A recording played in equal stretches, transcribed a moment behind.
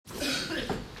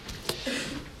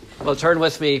Well, turn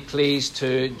with me, please,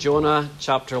 to Jonah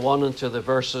chapter 1 and to the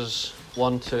verses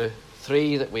 1 to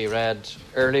 3 that we read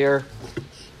earlier.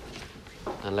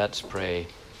 And let's pray.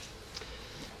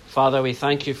 Father, we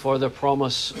thank you for the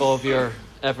promise of your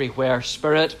everywhere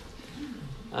Spirit.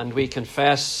 And we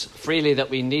confess freely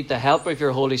that we need the help of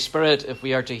your Holy Spirit if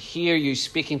we are to hear you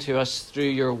speaking to us through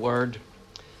your word.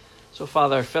 So,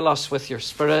 Father, fill us with your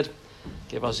Spirit.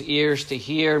 Give us ears to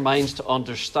hear, minds to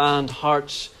understand,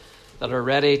 hearts that are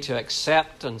ready to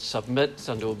accept and submit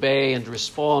and obey and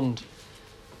respond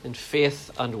in faith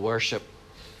and worship.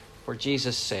 For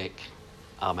Jesus' sake,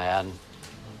 amen.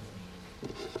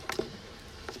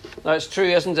 Now, it's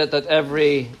true, isn't it, that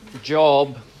every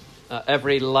job,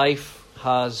 every life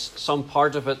has some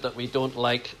part of it that we don't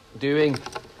like doing.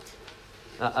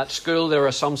 At school, there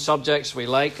are some subjects we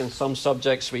like and some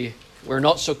subjects we're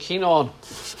not so keen on.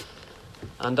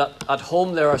 And at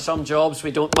home, there are some jobs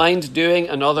we don't mind doing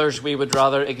and others we would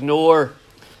rather ignore.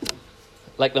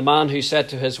 Like the man who said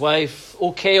to his wife,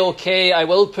 okay, I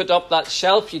will put up that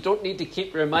shelf. You don't need to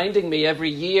keep reminding me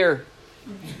every year.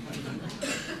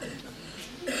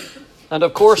 And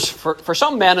of course, for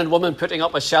some men and women, putting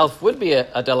up a shelf would be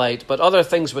a delight, but other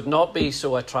things would not be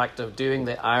so attractive. Doing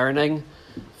the ironing,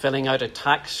 filling out a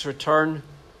tax return,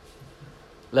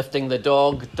 lifting the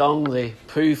dog dung, the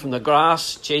poo from the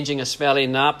grass, changing a smelly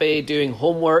nappy, doing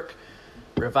homework,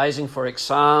 revising for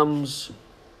exams,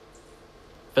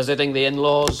 visiting the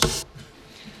in-laws,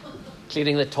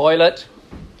 cleaning the toilet.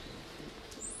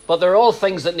 But they're all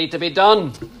things that need to be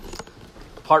done,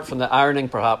 apart from the ironing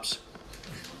perhaps.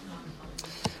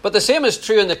 But the same is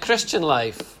true in the Christian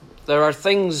life. There are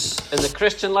things in the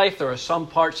Christian life, there are some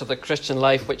parts of the Christian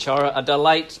life which are a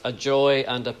delight, a joy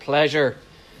and a pleasure.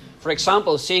 For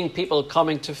example, seeing people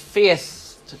coming to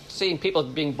faith, seeing people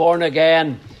being born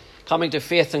again, coming to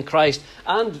faith in Christ,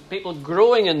 and people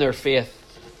growing in their faith,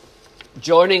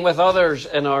 joining with others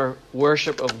in our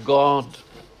worship of God.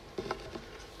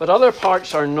 But other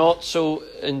parts are not so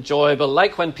enjoyable,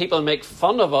 like when people make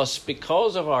fun of us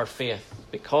because of our faith,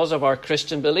 because of our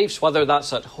Christian beliefs, whether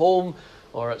that's at home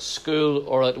or at school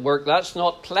or at work. That's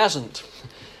not pleasant,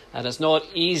 and it's not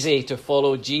easy to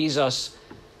follow Jesus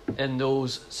in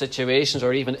those situations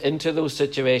or even into those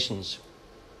situations.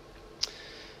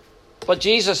 But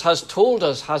Jesus has told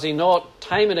us, has he not,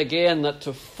 time and again, that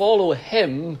to follow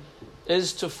him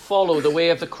is to follow the way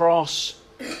of the cross.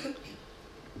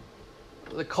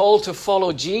 The call to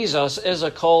follow Jesus is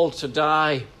a call to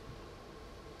die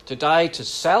to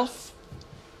self,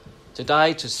 to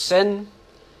die to sin,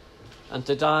 and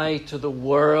to die to the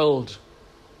world.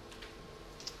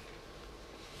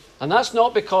 And that's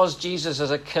not because Jesus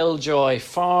is a killjoy,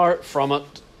 far from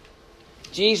it.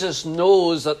 Jesus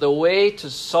knows that the way to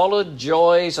solid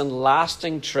joys and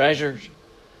lasting treasures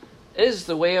is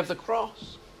the way of the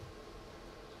cross.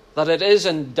 That it is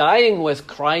in dying with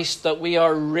Christ that we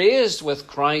are raised with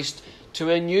Christ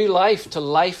to a new life, to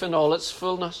life in all its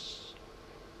fullness.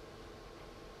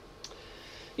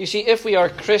 You see, if we are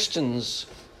Christians,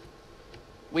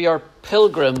 we are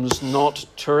pilgrims, not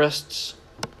tourists.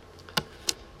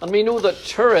 And we know that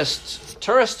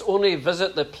tourists only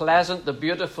visit the pleasant, the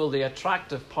beautiful, the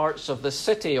attractive parts of the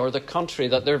city or the country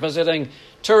that they're visiting.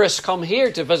 Tourists come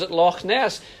here to visit Loch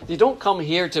Ness. They don't come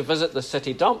here to visit the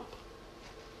city dump.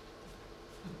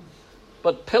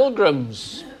 But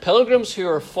pilgrims who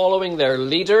are following their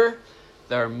leader,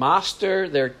 their master,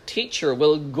 their teacher,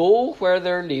 will go where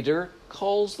their leader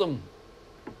calls them,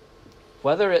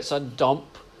 whether it's a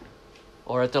dump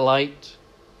or a delight.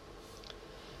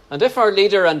 And if our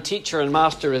leader and teacher and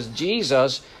master is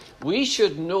Jesus, we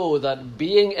should know that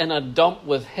being in a dump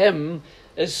with him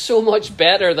is so much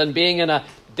better than being in a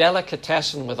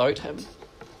delicatessen without him.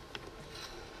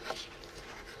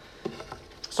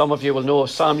 Some of you will know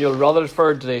Samuel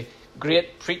Rutherford, the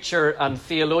great preacher and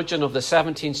theologian of the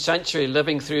 17th century,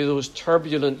 living through those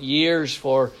turbulent years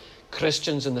for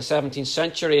Christians in the 17th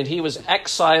century. And he was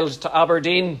exiled to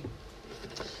Aberdeen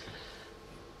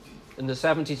in the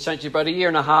 17th century. About a year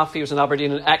and a half he was in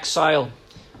Aberdeen in exile.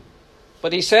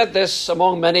 But he said this,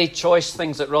 among many choice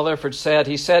things that Rutherford said.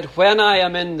 He said, "When I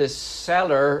am in the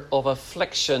cellar of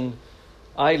affliction,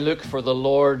 I look for the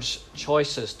Lord's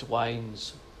choicest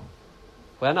wines."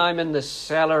 When I'm in the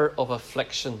cellar of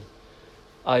affliction,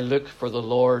 I look for the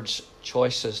Lord's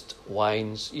choicest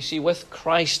wines. You see, with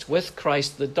Christ,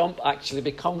 the dump actually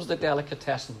becomes the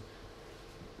delicatessen.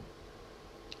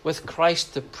 With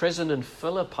Christ, the prison in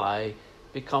Philippi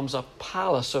becomes a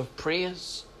palace of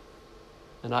praise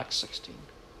in Acts 16.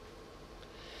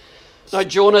 Now,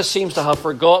 Jonah seems to have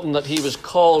forgotten that he was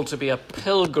called to be a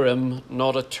pilgrim,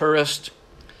 not a tourist.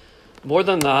 More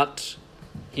than that,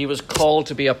 He was called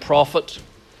to be a prophet.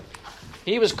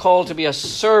 He was called to be a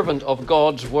servant of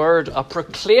God's word, a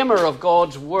proclaimer of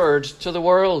God's word to the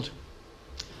world.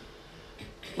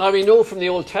 Now we know from the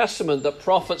Old Testament that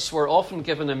prophets were often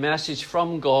given a message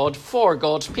from God for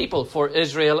God's people, for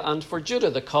Israel and for Judah,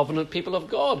 the covenant people of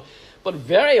God. But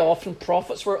very often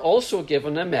prophets were also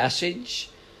given a message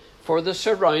for the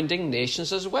surrounding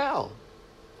nations as well.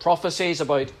 Prophecies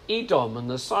about Edom in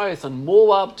the south and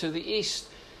Moab to the east.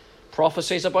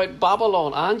 Prophecies about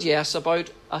Babylon and, yes, about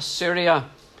Assyria,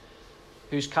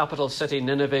 whose capital city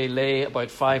Nineveh lay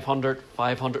about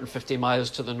 550 miles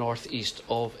to the northeast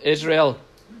of Israel.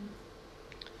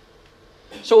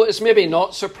 So it's maybe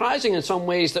not surprising in some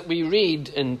ways that we read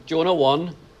in Jonah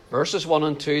 1, verses 1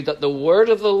 and 2, that the word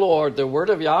of the Lord, the word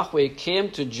of Yahweh,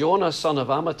 came to Jonah, son of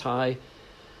Amittai,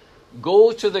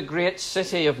 "Go to the great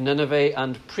city of Nineveh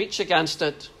and preach against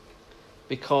it,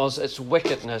 because its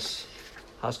wickedness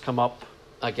has come up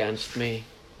against me."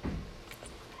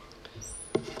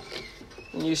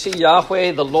 And you see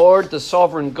Yahweh, the Lord, the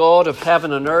sovereign God of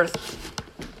heaven and earth,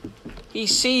 he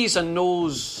sees and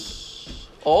knows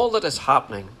all that is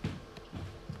happening.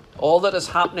 All that is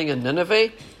happening in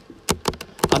Nineveh.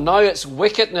 And now its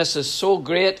wickedness is so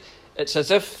great, it's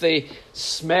as if the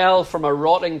smell from a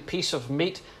rotting piece of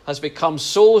meat has become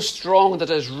so strong that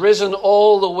it has risen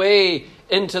all the way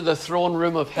into the throne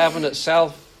room of heaven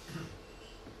itself.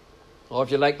 Or if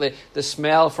you like, the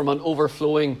smell from an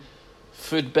overflowing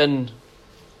food bin.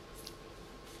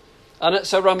 And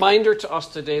it's a reminder to us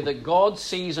today that God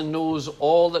sees and knows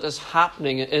all that is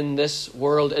happening in this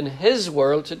world, in his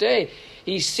world today.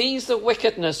 He sees the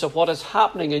wickedness of what is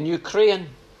happening in Ukraine.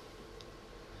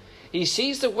 He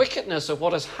sees the wickedness of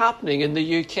what is happening in the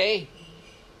UK.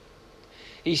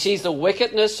 He sees the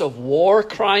wickedness of war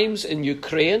crimes in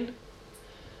Ukraine.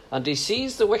 And he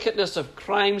sees the wickedness of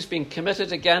crimes being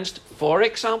committed against, for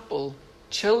example,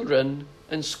 children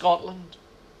in Scotland.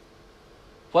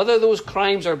 Whether those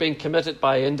crimes are being committed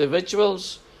by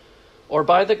individuals or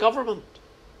by the government.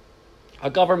 A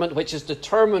government which is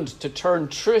determined to turn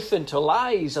truth into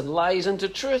lies and lies into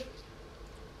truth.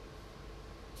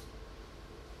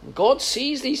 God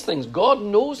sees these things. God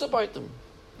knows about them.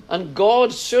 And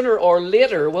God, sooner or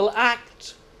later, will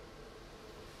act.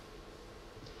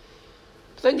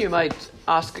 But then you might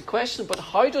ask a question, but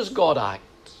how does God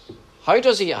act? How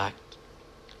does he act?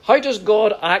 How does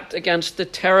God act against the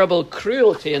terrible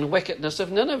cruelty and wickedness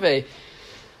of Nineveh?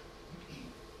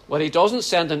 Well, he doesn't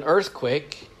send an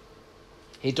earthquake.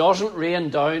 He doesn't rain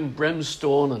down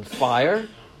brimstone and fire.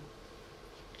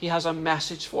 He has a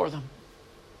message for them.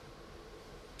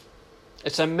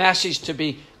 It's a message to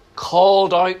be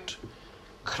called out,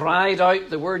 cried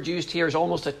out. The word used here is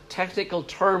almost a technical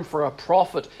term for a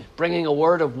prophet bringing a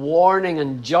word of warning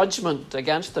and judgment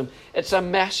against them. It's a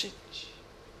message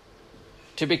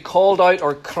to be called out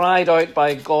or cried out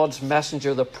by God's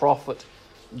messenger, the prophet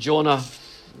Jonah.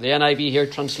 The NIV here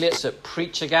translates it,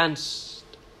 preach against.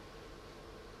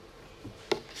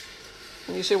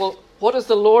 And you say, well, what is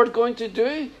the Lord going to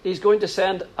do? He's going to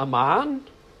send a man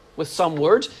with some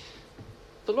words.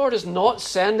 The Lord is not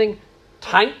sending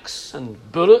tanks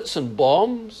and bullets and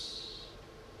bombs.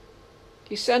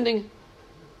 He's sending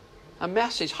a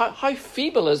message. How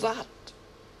feeble is that?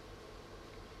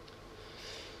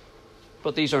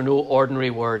 But these are no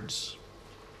ordinary words.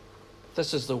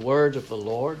 This is the word of the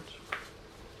Lord.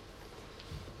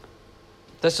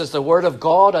 This is the word of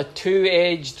God, a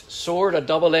two-edged sword, a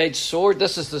double-edged sword.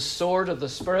 This is the sword of the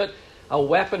Spirit, a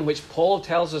weapon which Paul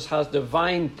tells us has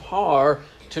divine power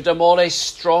to demolish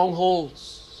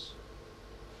strongholds.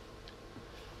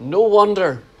 No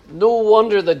wonder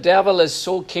the devil is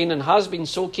so keen and has been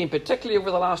so keen, particularly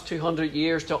over the last 200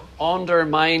 years, to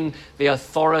undermine the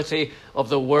authority of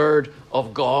the Word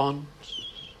of God.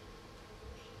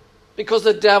 Because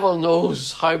the devil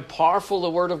knows how powerful the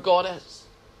Word of God is.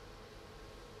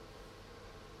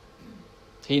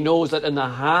 He knows that in the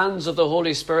hands of the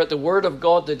Holy Spirit, the Word of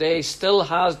God today still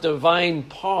has divine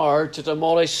power to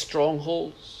demolish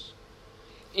strongholds.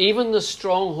 Even the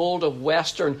stronghold of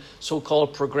Western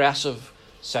so-called progressive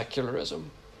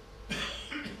secularism.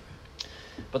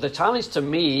 But the challenge to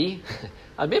me,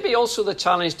 and maybe also the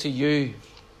challenge to you,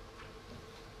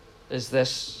 is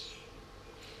this.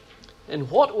 In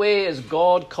what way is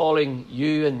God calling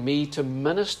you and me to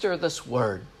minister this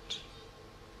word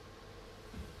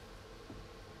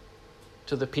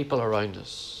to the people around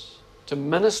us? To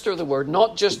minister the word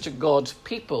not just to God's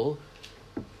people,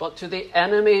 but to the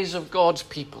enemies of God's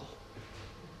people.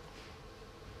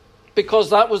 Because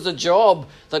that was the job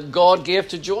that God gave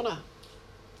to Jonah.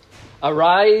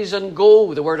 Arise and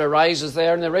go. The word arise is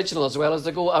there in the original as well as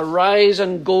the go. Arise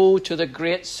and go to the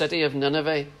great city of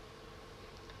Nineveh.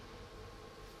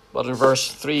 But in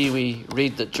verse 3 we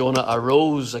read that Jonah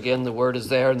arose. Again, the word is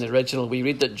there in the original. We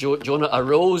read that Jonah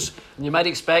arose. And you might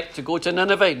expect to go to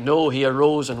Nineveh. No, he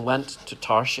arose and went to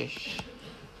Tarshish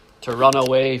to run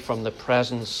away from the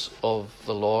presence of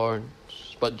the Lord.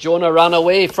 But Jonah ran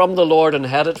away from the Lord and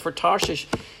headed for Tarshish.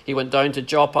 He went down to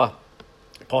Joppa,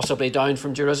 possibly down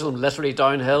from Jerusalem, literally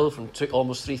downhill from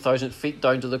almost 3,000 feet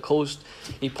down to the coast.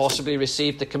 He possibly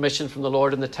received the commission from the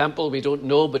Lord in the temple. We don't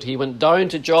know, but he went down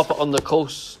to Joppa on the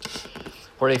coast,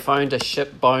 where he found a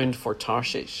ship bound for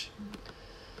Tarshish.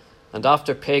 And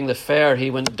after paying the fare, he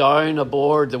went down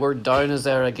aboard. The word down is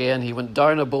there again. He went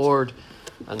down aboard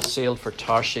and sailed for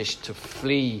Tarshish to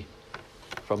flee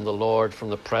from the Lord, from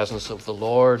the presence of the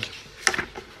Lord.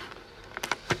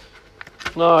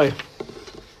 Now,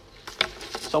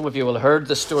 some of you will have heard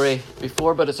this story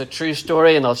before, but it's a true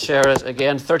story, and I'll share it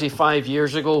again. 35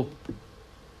 years ago,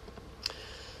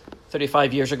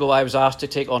 I was asked to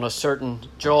take on a certain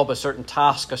job, a certain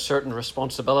task, a certain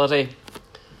responsibility.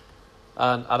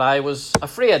 And I was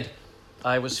afraid.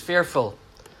 I was fearful.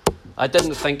 I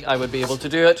didn't think I would be able to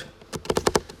do it.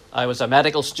 I was a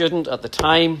medical student at the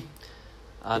time,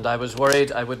 and I was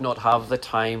worried I would not have the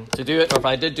time to do it, or if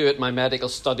I did do it, my medical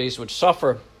studies would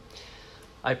suffer.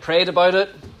 I prayed about it,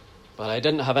 but I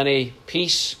didn't have any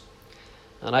peace,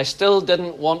 and I still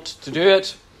didn't want to do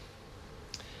it.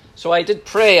 So I did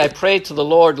pray. I prayed to the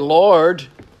Lord, Lord,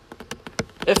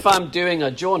 if I'm doing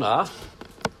a Jonah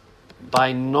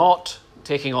by not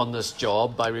taking on this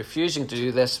job, by refusing to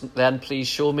do this, then please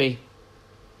show me.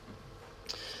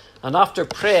 And after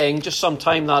praying, just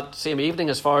sometime that same evening,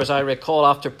 as far as I recall,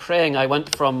 after praying, I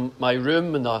went from my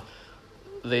room in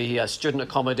the student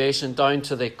accommodation down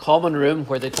to the common room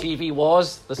where the TV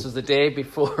was. This was the day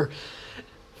before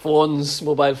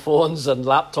mobile phones and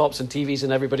laptops and TVs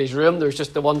in everybody's room. There was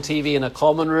just the one TV in a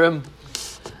common room.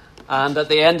 And at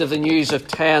the end of the news of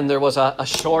 10, there was a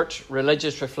short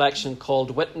religious reflection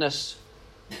called Witness.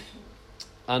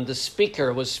 And the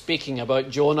speaker was speaking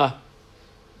about Jonah.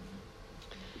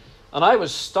 And I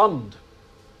was stunned.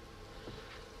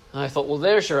 And I thought, well,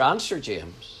 there's your answer,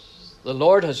 James. The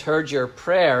Lord has heard your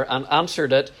prayer and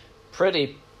answered it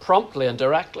pretty promptly and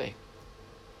directly.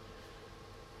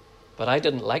 But I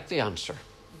didn't like the answer.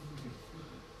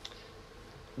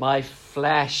 My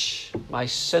flesh, my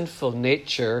sinful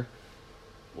nature,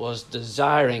 was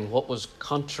desiring what was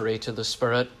contrary to the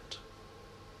Spirit.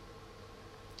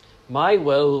 My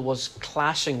will was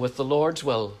clashing with the Lord's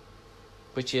will,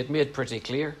 which he had made pretty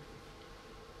clear.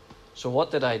 So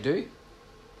what did I do?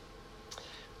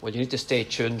 Well, you need to stay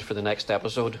tuned for the next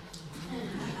episode.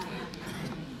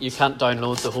 You can't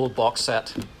download the whole box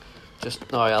set.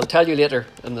 Just now, I'll tell you later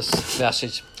in this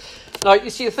message. Now, you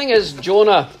see, the thing is,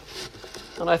 Jonah,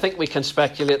 and I think we can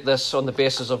speculate this on the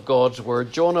basis of God's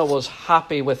word, Jonah was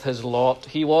happy with his lot.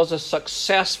 He was a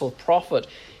successful prophet.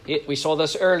 We saw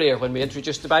this earlier when we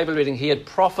introduced the Bible reading. He had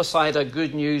prophesied a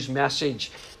good news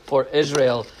message for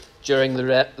Israel during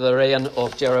the reign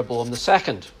of Jeroboam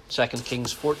II, 2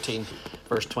 Kings 14,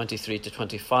 verse 23 to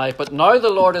 25. But now the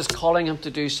Lord is calling him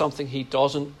to do something he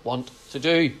doesn't want to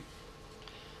do.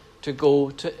 To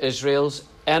go to Israel's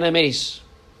enemies.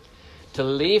 To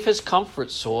leave his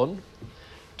comfort zone.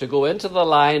 To go into the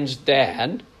lion's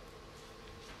den.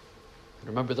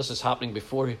 Remember, this is happening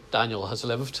before Daniel has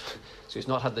lived. So he's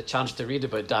not had the chance to read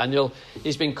about Daniel.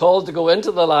 He's been called to go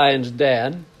into the lion's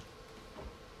den.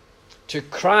 To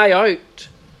cry out,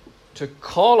 to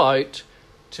call out,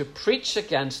 to preach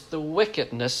against the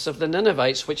wickedness of the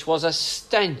Ninevites, which was a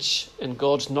stench in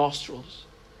God's nostrils.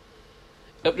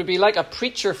 It would be like a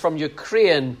preacher from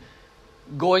Ukraine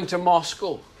going to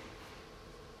Moscow.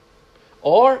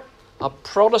 Or a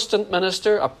Protestant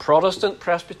minister, a Protestant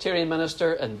Presbyterian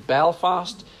minister in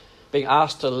Belfast being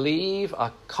asked to leave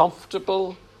a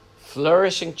comfortable,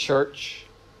 flourishing church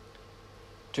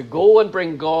to go and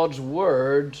bring God's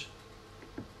word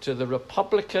to the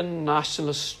Republican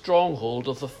nationalist stronghold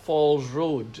of the Falls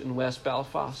Road in West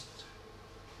Belfast.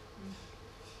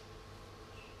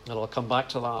 And I'll come back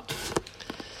to that.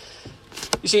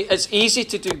 You see, it's easy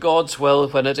to do God's will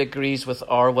when it agrees with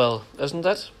our will, isn't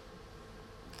it?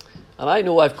 And I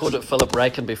know I've quoted Philip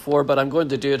Ryken before, but I'm going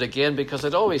to do it again because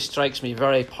it always strikes me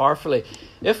very powerfully.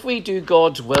 If we do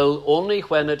God's will only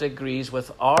when it agrees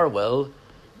with our will,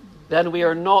 then we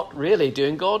are not really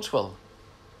doing God's will.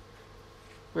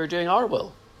 We're doing our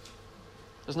will.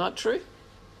 Isn't that true?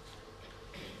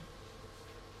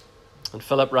 And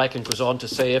Philip Ryken goes on to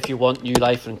say, if you want new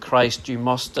life in Christ, you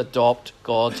must adopt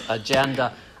God's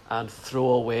agenda and throw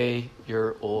away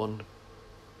your own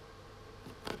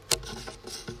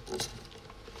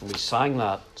And we sang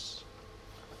that.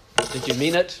 Did you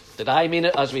mean it? Did I mean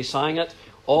it as we sang it?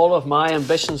 All of my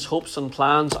ambitions, hopes and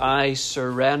plans, I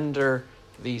surrender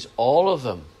these, all of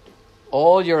them.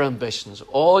 All your ambitions,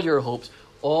 all your hopes,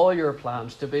 all your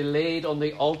plans to be laid on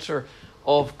the altar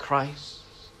of Christ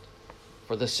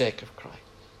for the sake of Christ.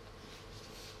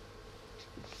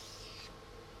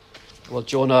 Well,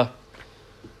 Jonah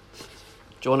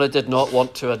did not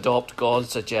want to adopt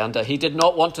God's agenda. He did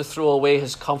not want to throw away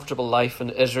his comfortable life in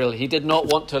Israel. He did not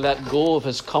want to let go of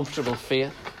his comfortable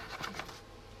faith.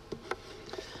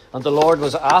 And the Lord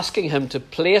was asking him to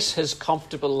place his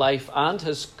comfortable life and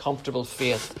his comfortable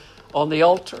faith on the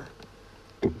altar.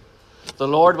 The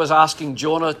Lord was asking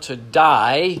Jonah to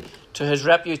die to his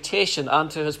reputation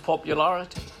and to his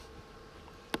popularity.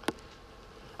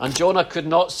 And Jonah could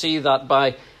not see that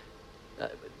by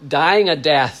dying a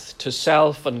death to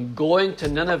self and going to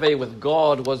Nineveh with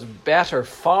God was better,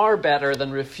 far better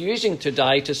than refusing to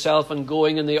die to self and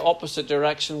going in the opposite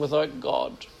direction without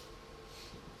God,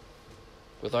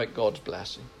 without God's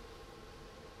blessing.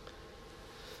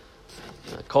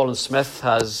 Colin Smith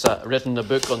has written a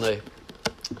book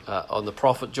on the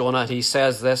prophet Jonah. He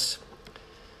says this: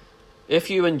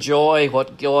 if you enjoy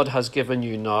what God has given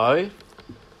you now,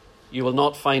 you will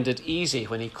not find it easy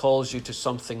when he calls you to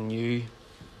something new.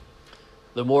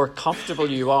 The more comfortable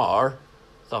you are,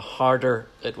 the harder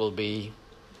it will be.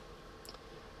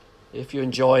 If you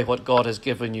enjoy what God has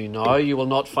given you now, you will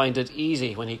not find it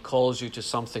easy when he calls you to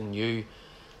something new.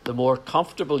 The more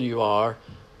comfortable you are,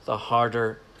 the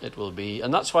harder it will be.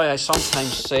 And that's why I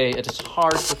sometimes say it is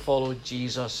hard to follow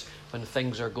Jesus when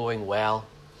things are going well.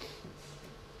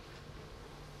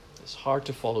 It's hard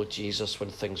to follow Jesus when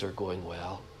things are going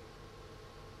well.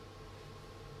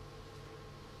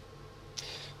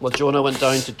 Well, Jonah went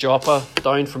down to Joppa,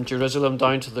 down from Jerusalem,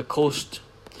 down to the coast,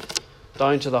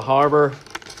 down to the harbour.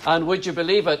 And would you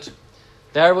believe it?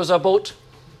 There was a boat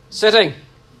sitting,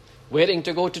 waiting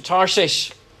to go to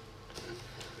Tarshish.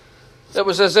 It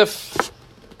was as if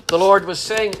the Lord was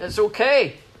saying, it's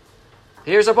okay.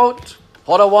 Here's a boat.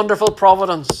 What a wonderful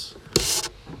providence.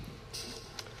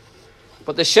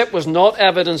 But the ship was not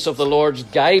evidence of the Lord's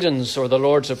guidance or the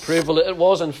Lord's approval. It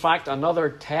was, in fact, another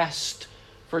test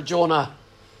for Jonah.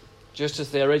 Just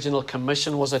as the original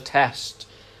commission was a test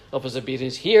of his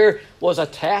obedience, here was a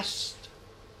test.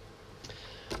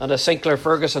 And as Sinclair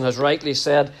Ferguson has rightly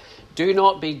said, do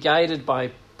not be guided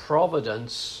by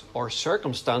providence or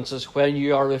circumstances when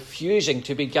you are refusing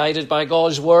to be guided by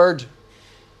God's word.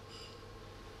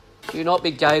 Do not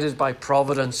be guided by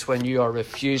providence when you are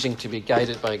refusing to be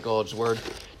guided by God's word.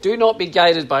 Do not be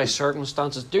guided by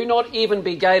circumstances. Do not even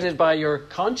be guided by your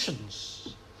conscience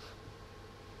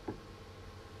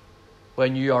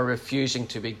when you are refusing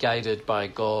to be guided by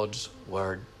God's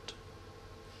word.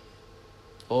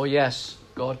 Oh yes,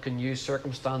 God can use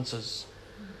circumstances.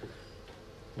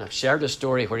 And I've shared a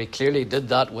story where he clearly did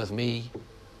that with me.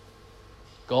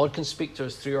 God can speak to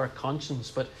us through our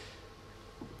conscience, but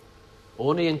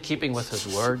only in keeping with his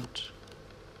word.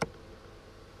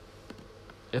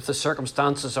 If the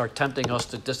circumstances are tempting us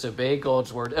to disobey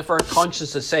God's word, if our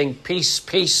conscience is saying peace,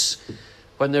 peace,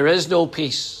 when there is no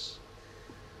peace,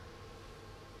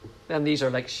 then these are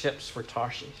like ships for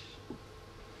Tarshish.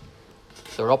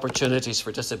 They're opportunities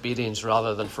for disobedience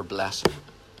rather than for blessing.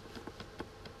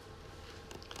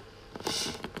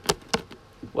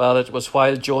 Well, it was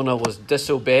while Jonah was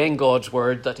disobeying God's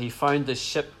word that he found the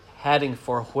ship heading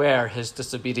for where his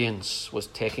disobedience was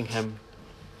taking him.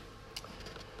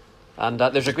 And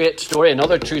there's a great story,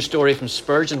 another true story from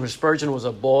Spurgeon, where Spurgeon was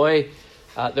a boy.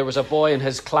 There was a boy in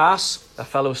his class, a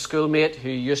fellow schoolmate, who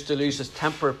used to lose his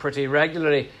temper pretty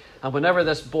regularly. And whenever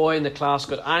this boy in the class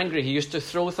got angry, he used to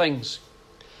throw things.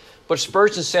 But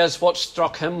Spurgeon says what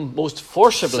struck him most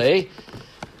forcibly,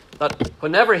 that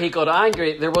whenever he got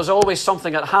angry, there was always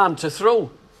something at hand to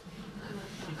throw.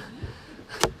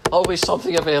 Always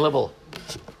something available.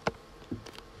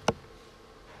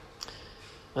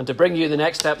 And to bring you the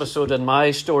next episode in my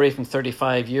story from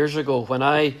 35 years ago, when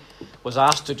I was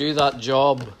asked to do that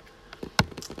job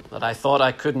that I thought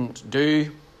I couldn't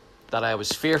do, that I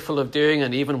was fearful of doing,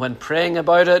 and even when praying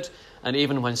about it, and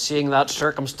even when seeing that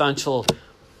circumstantial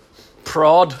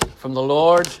prod from the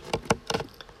Lord,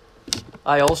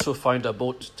 I also found a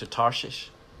boat to Tarshish.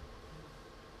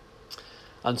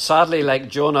 And sadly, like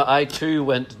Jonah, I too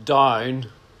went down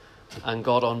and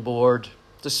got on board,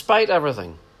 despite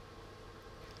everything.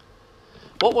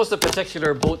 What was the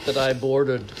particular boat that I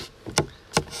boarded?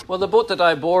 Well, the boat that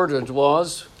I boarded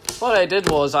was, what I did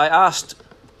was I asked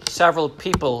several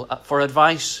people for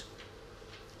advice.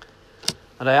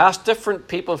 And I asked different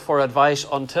people for advice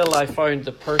until I found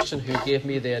the person who gave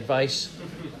me the advice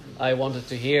I wanted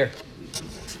to hear.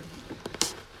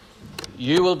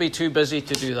 You will be too busy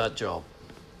to do that job.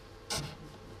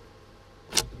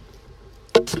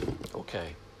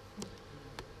 Okay.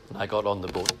 And I got on the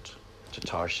boat to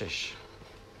Tarshish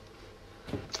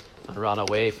and ran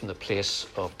away from the place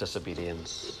of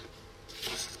disobedience.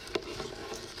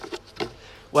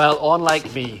 Well,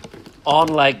 unlike me,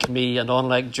 and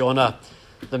unlike Jonah,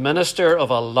 the minister of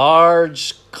a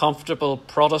large, comfortable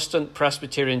Protestant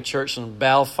Presbyterian church in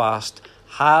Belfast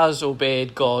has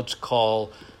obeyed God's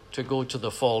call to go to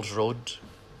the Falls Road,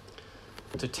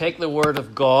 to take the word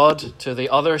of God to the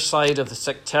other side of the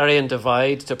sectarian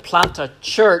divide, to plant a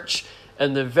church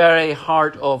in the very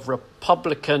heart of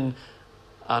Republican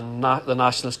and the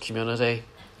nationalist community.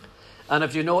 And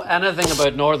if you know anything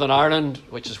about Northern Ireland,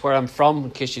 which is where I'm from,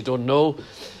 in case you don't know,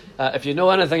 if you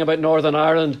know anything about Northern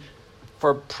Ireland,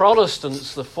 for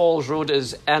Protestants, the Falls Road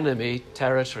is enemy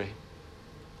territory,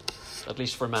 at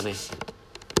least for many.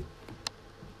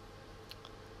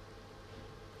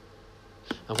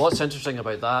 And what's interesting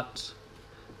about that,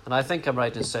 and I think I'm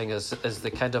right in saying, is the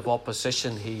kind of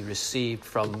opposition he received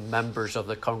from members of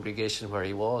the congregation where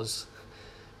he was.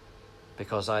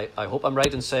 Because I hope I'm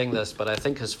right in saying this, but I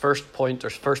think his first point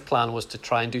or first plan was to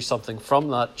try and do something from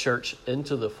that church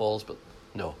into the Falls, but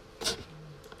no.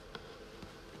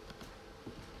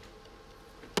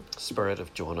 Spirit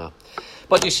of Jonah.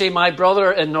 But you see, my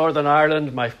brother in Northern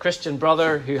Ireland, my Christian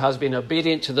brother who has been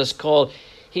obedient to this call,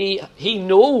 he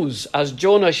knows, as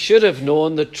Jonah should have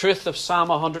known, the truth of Psalm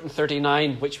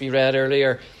 139, which we read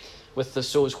earlier with the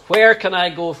sows. Where can I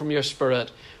go from your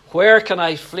spirit? Where can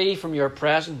I flee from your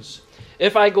presence?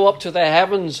 If I go up to the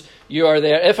heavens, you are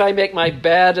there. If I make my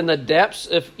bed in the depths,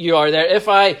 if you are there. If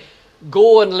I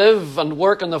go and live and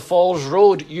work on the Falls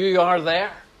Road, you are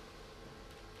there.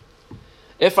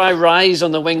 If I rise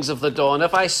on the wings of the dawn,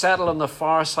 if I settle on the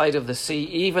far side of the sea,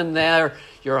 even there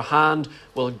your hand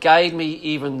will guide me,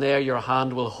 even there your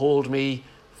hand will hold me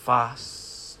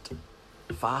fast.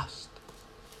 Fast.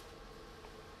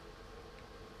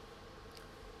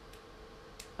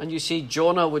 And you see,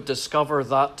 Jonah would discover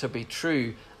that to be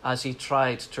true as he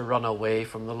tried to run away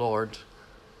from the Lord.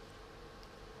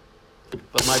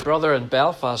 But my brother in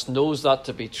Belfast knows that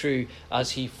to be true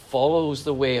as he follows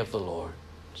the way of the Lord.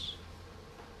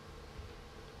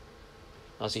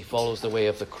 As he follows the way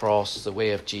of the cross, the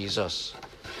way of Jesus.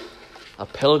 A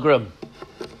pilgrim,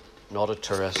 not a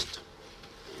tourist.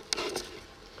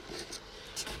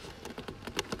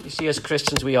 You see, as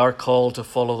Christians, we are called to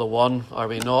follow the one, are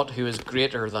we not, who is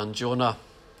greater than Jonah,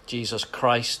 Jesus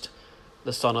Christ,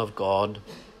 the Son of God.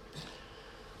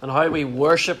 And how we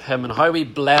worship him and how we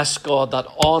bless God that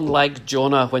unlike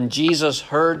Jonah, when Jesus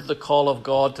heard the call of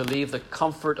God to leave the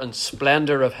comfort and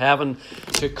splendor of heaven,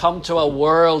 to come to a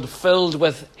world filled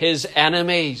with his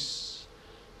enemies,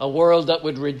 a world that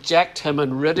would reject him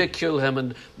and ridicule him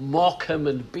and mock him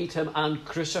and beat him and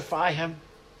crucify him,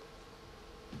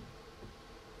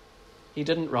 he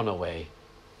didn't run away.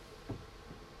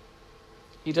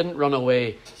 He didn't run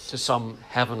away to some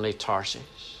heavenly Tarshish.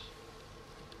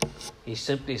 He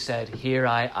simply said, here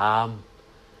I am.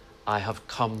 I have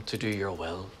come to do your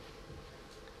will.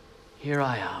 Here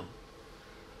I am.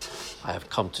 I have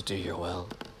come to do your will.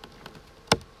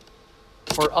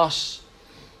 For us,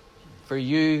 for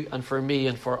you and for me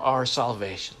and for our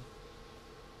salvation.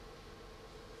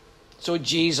 So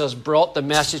Jesus brought the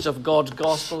message of God's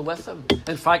gospel with him.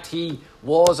 In fact, he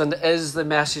was and is the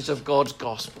message of God's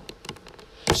gospel.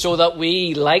 So that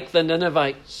we, like the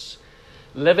Ninevites,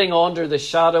 living under the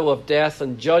shadow of death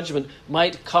and judgment,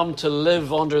 might come to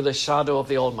live under the shadow of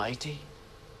the Almighty.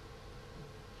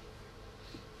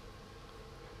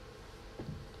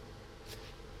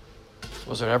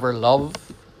 Was there ever love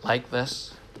like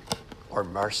this? Or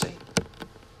mercy?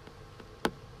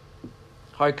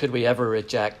 How could we ever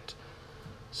reject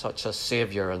such a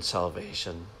Saviour and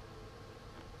salvation?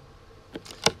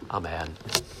 Amen.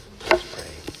 Let's pray.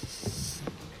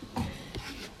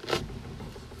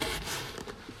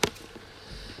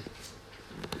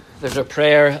 There's a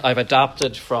prayer I've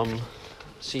adapted from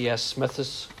Colin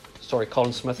Smith's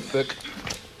book.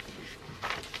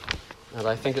 And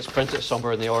I think it's printed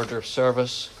somewhere in the order of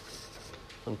service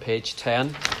on page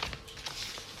 10.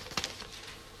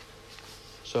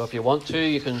 So if you want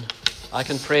to, I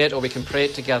can pray it, or we can pray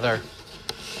it together.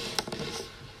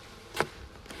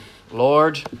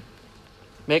 Lord,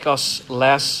 make us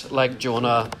less like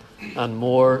Jonah and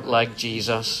more like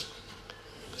Jesus.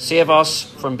 Save us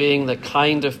from being the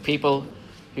kind of people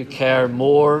who care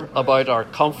more about our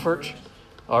comfort,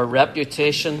 our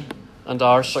reputation, and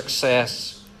our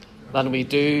success than we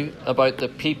do about the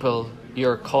people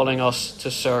you're calling us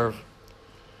to serve.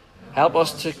 Help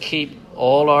us to keep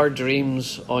all our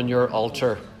dreams on your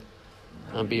altar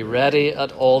and be ready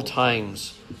at all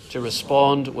times to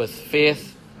respond with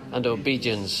faith and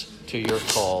obedience to your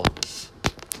call.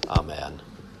 Amen.